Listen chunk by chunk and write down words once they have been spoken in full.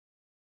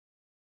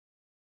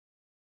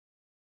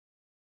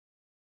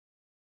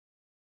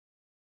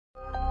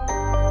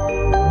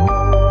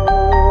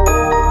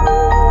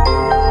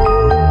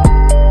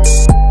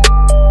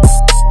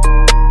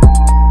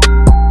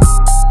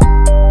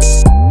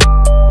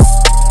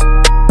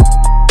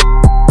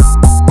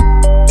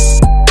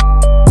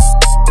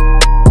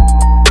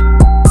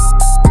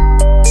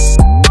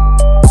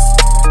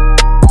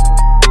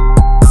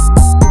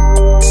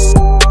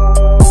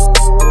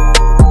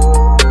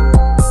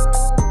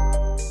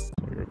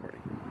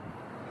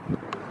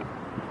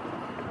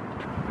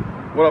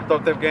What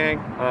up, DopeBuildz gang?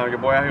 Your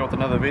boy out here with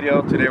another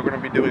video. Today we're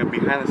going to be doing a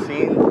behind the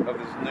scenes of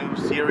this new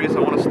series I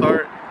want to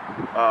start.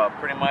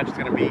 Pretty much it's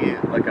going to be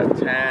like a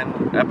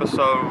 10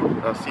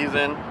 episode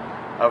season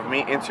of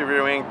me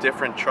interviewing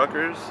different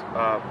truckers,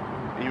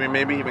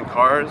 maybe even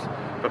cars,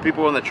 but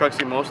people in the truck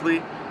scene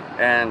mostly,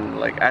 and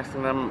like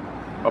asking them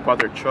about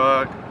their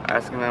truck,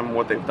 asking them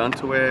what they've done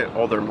to it,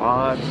 all their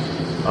mods,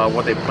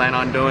 what they plan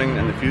on doing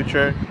in the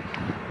future.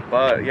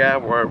 But yeah,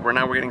 we're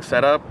getting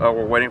set up.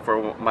 We're waiting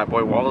for my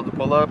boy Waldo to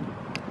pull up.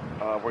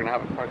 We're gonna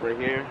have a park right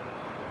here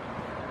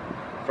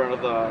in front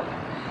of the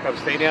Cubs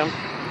Stadium.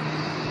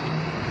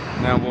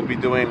 Now we'll be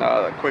doing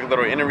a quick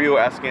little interview,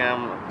 asking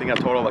him, I think a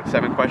total of like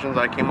 7 questions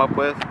I came up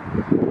with.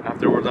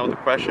 After we're done with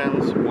the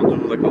questions, we'll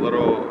do like a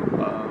little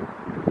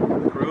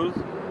cruise,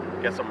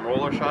 get some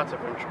roller shots of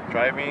him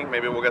driving.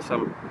 Maybe we'll get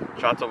some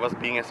shots of us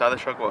being inside the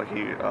truck while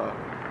he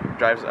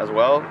drives as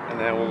well. And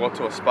then we'll go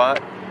to a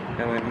spot.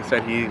 And then he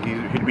said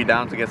he'd be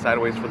down to get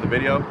sideways for the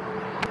video.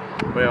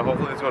 But yeah,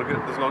 hopefully this goes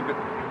good.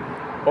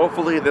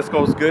 Hopefully this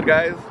goes good,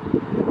 guys.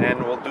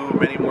 And we'll do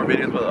many more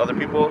videos with other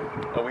people.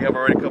 We have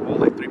already a couple,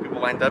 like 3 people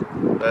lined up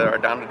that are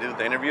down to do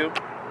the interview.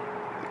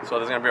 So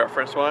this is gonna be our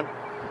first one.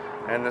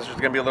 And this is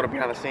just gonna be a little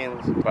behind the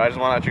scenes. But I just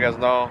wanna let you guys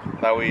know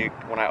that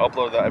when I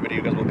upload that video,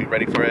 you guys will be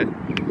ready for it.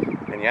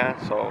 And yeah,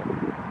 so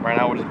right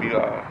now we'll just be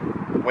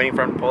waiting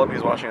for him to pull up.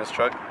 He's washing his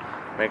truck.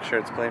 Make sure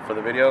it's clean for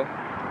the video.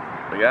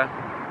 But yeah.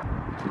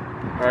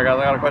 Alright guys,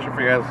 I got a question for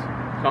you guys.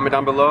 Comment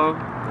down below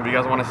if you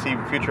guys want to see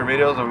future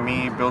videos of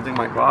me building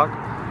my Glock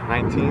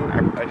 19.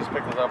 I just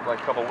picked this up like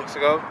a couple weeks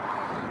ago.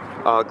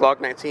 Glock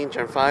 19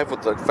 Gen 5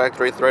 with the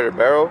factory threaded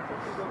barrel.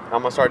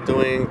 I'm gonna start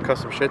doing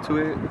custom shit to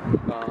it.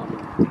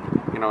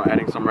 You know,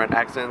 adding some red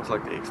accents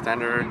like the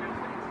extender,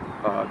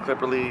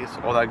 clip release,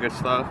 all that good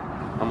stuff.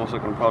 I'm also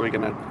probably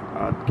gonna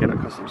get a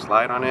custom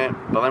slide on it.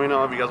 But let me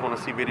know if you guys want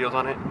to see videos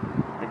on it.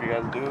 If you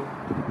guys do,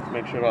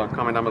 make sure to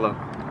comment down below.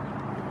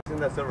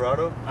 That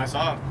Silverado? I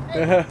saw.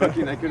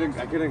 Fucking, I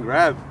couldn't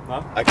grab.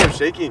 Huh? I kept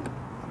shaking.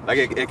 Like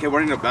it kept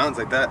wanting to bounce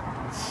like that.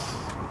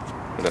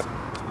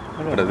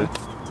 What is it?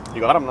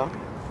 You got him though?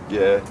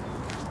 Yeah.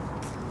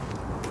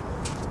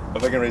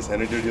 If I can race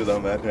Henry, dude, he was all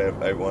mad.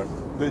 I won.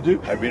 Did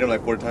you? I beat him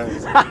like 4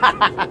 times.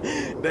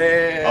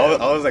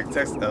 Damn. I was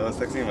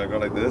texting my girl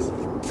like this,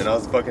 and I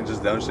was fucking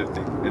just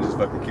downshifting and just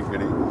fucking keep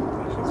hitting.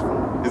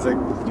 He's like,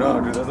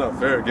 no, dude, that's not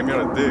fair. Get me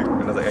on a dig.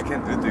 And I was like, I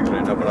can't do digs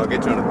right now, but I'll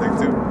get you on a dig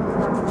too.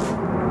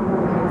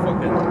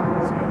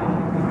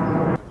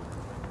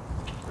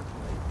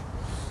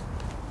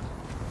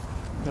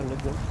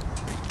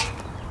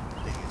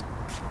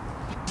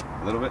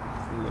 A little bit.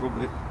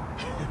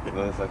 The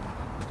other side.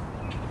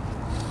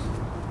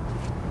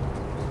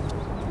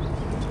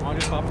 Why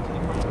don't you pop it to the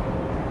front?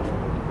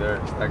 There,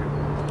 stack it.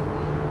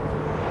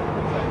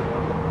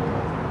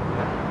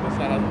 This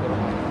side has a little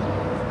one.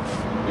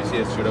 You see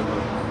it shoot up? Yeah.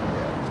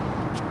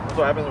 That's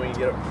what happens when you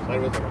get up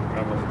sideways like a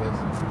camera like this.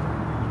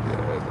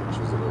 Yeah, it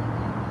shoots a little.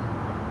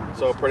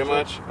 So pretty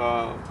much,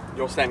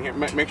 you'll stand here.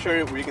 Make sure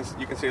you can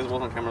see us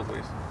both on camera,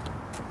 please.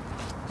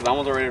 So that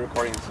one's already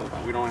recording, so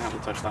we don't have to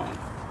touch that one.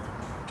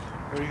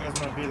 Where are you guys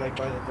gonna be, like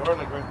by the door,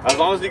 like right? As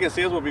long as you can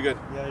see us, we'll be good.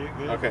 Yeah, you're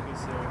good. Okay. You can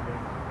see everything.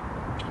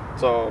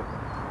 So,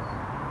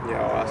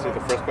 yeah, I'll ask you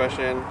the first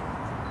question.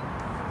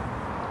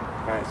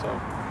 Alright, so.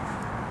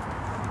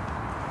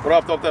 What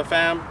up, DopeBuildz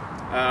fam?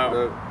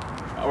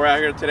 We're out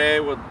here today.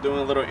 We're doing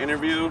a little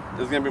interview.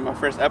 This is going to be my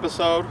first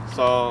episode,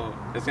 so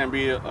it's going to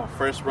be a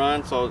first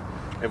run. So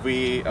if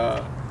we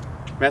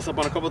mess up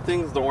on a couple of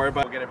things, don't worry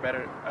about it. We'll get it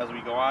better as we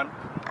go on.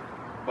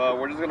 But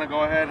we're just going to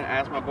go ahead and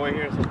ask my boy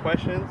here some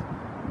questions.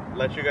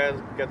 Let you guys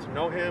get to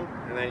know him,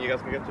 and then you guys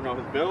can get to know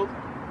his build.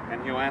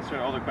 And he'll answer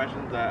all the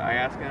questions that I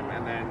ask him,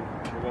 and then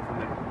we'll go from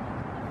there.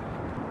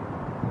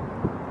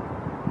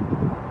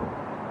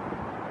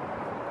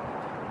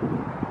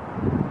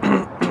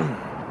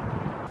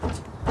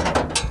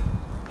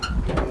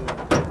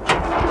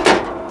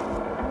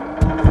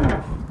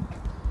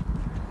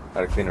 I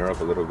had to clean her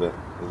up a little bit.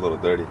 It was a little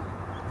dirty.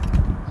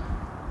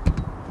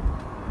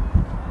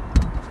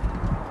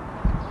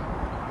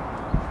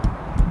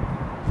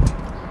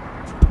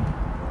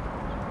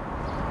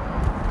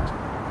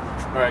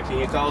 Alright, can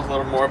you tell us a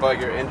little more about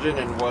your engine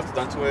and what's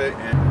done to it?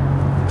 And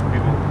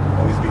people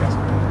always be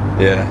asking about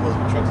Yeah.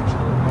 trucks and shit.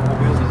 What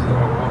wheels is it?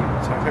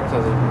 What tires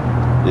has it?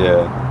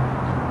 Yeah.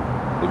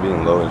 They're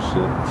being low and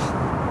shit.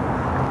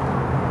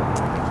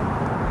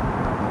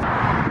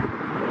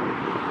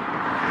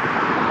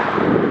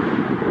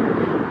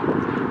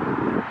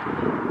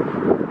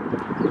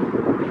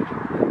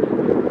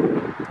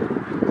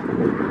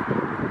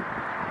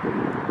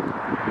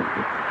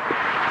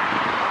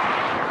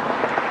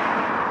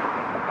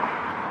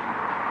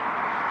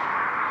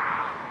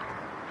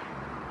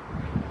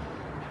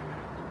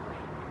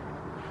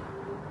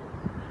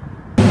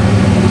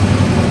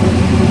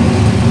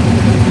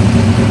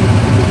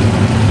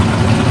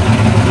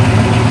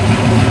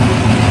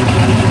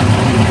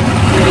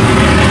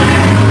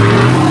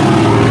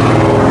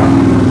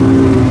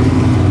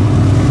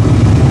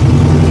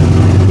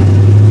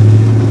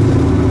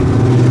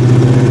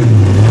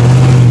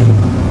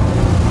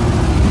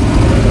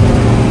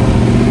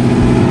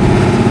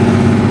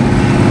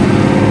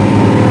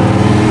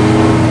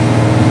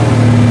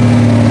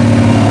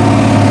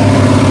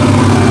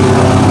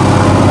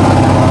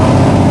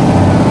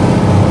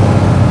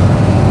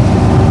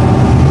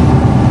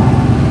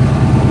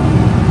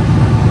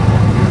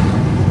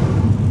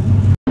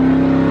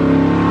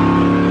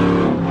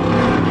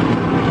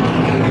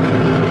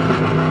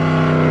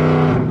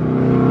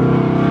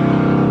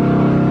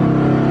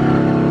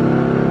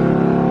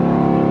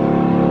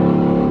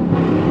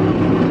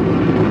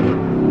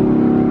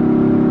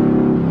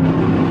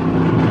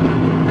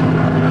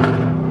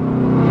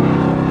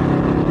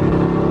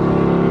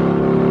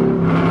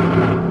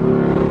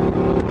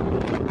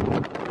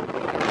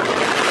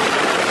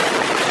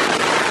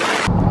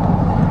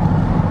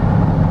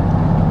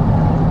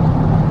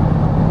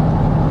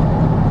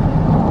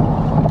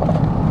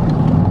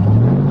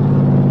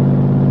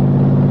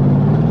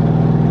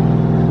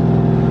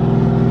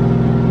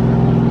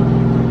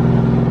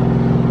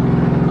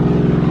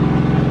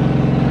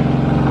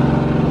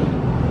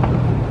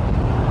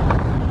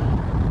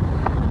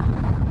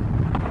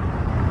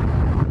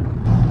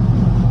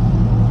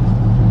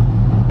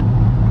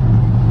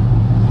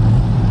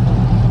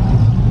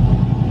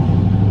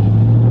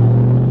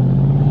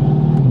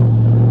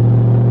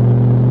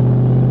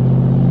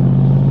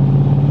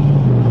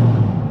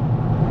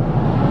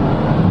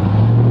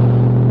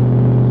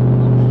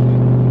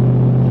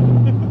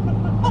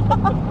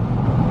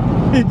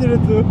 He did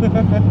it too. I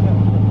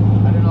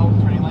didn't know it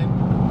was turning lane.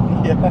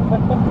 Yeah.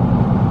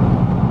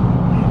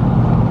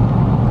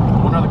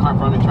 One other car in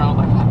front of me turned, I was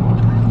like,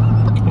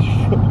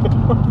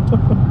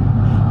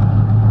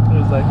 It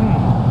was like,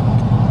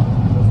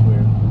 that's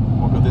weird.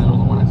 well, good thing there was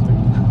a one I see.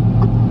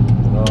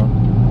 No.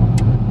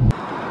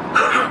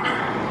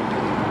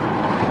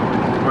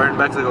 We're in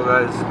Mexico,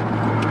 guys.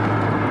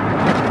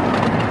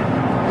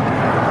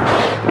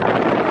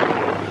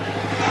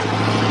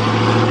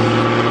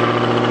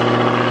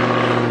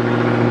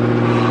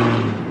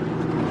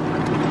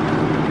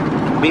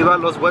 Viva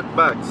los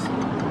wetbacks.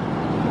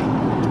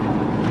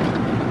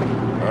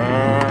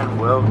 And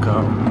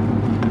welcome.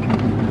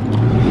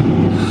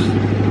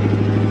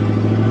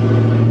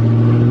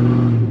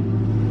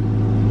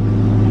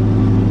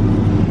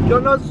 Yo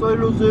no soy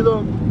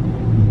lucido.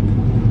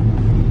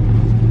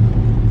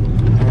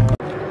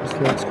 What's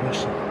the last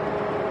question?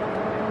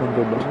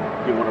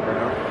 You want to burn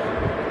out?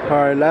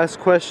 Alright, last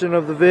question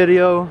of the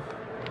video.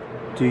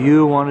 Do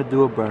you want to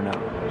do a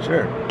burnout?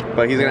 Sure.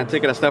 But he's gonna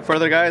take it a step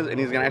further, guys, and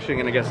he's actually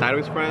gonna get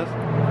sideways press.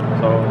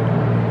 So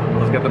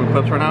let's get them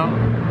clips right now.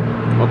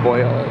 Oh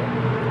boy,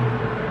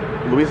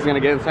 Luis is gonna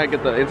get inside,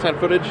 get the inside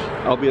footage.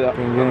 I'll be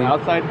on the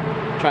outside,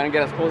 trying to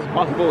get as close as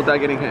possible without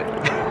getting hit.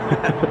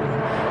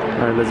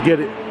 Alright, let's get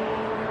it.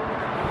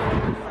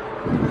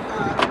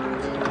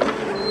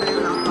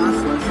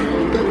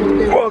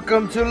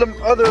 Welcome to the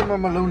other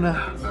Mama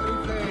Luna.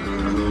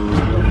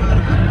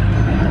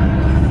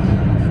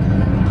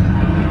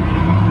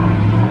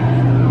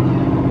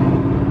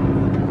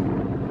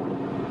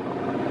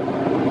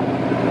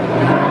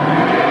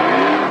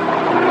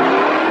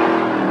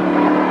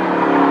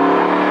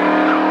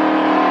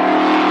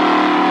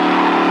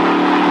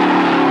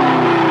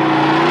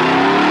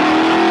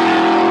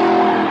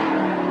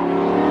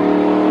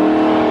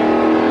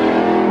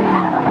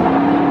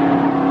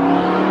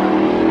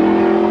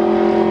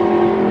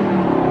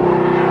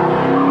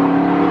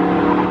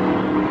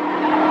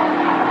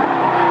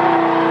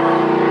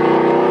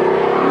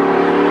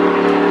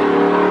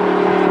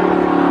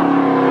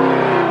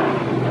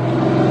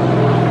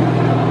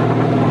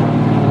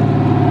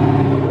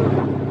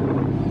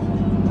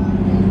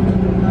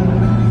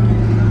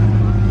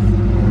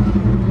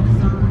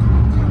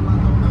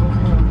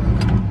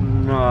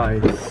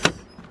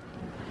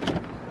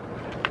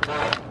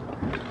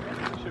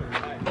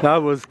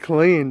 That was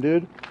clean,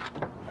 dude.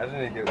 I just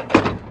need to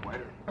get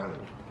wider.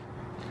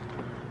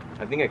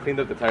 I think I cleaned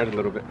up the tires a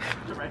little bit.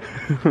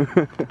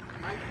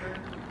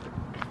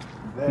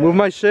 Move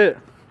my shit.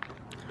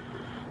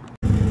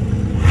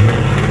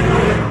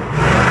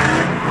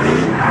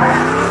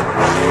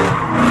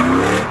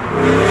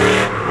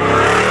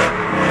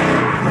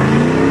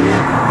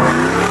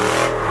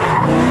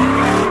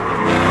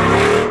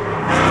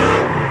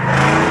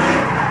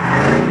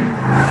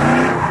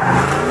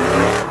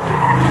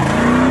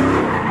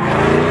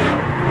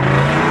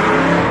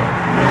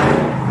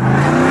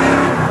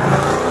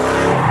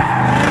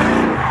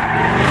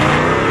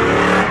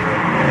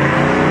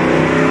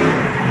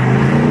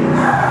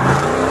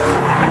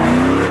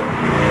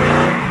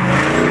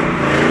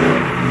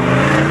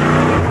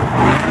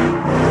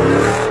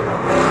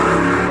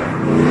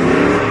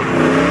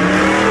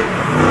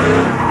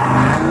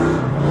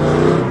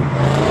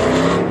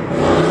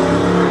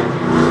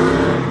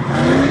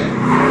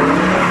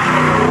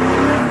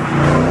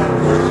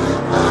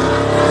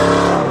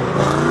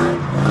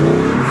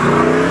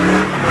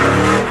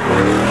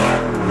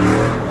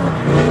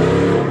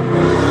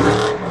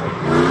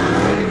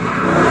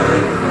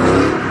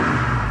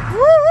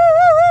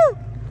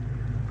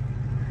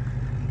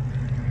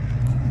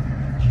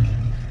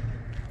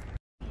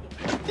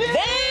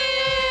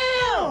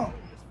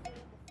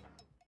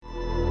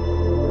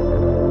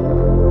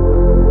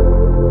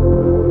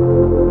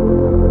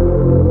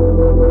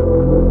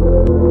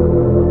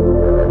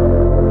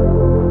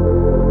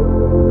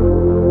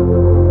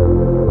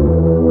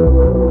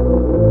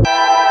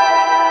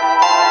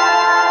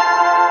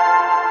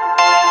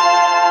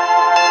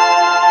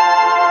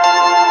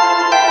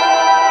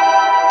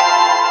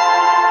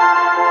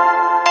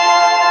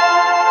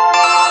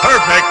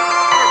 Perfect.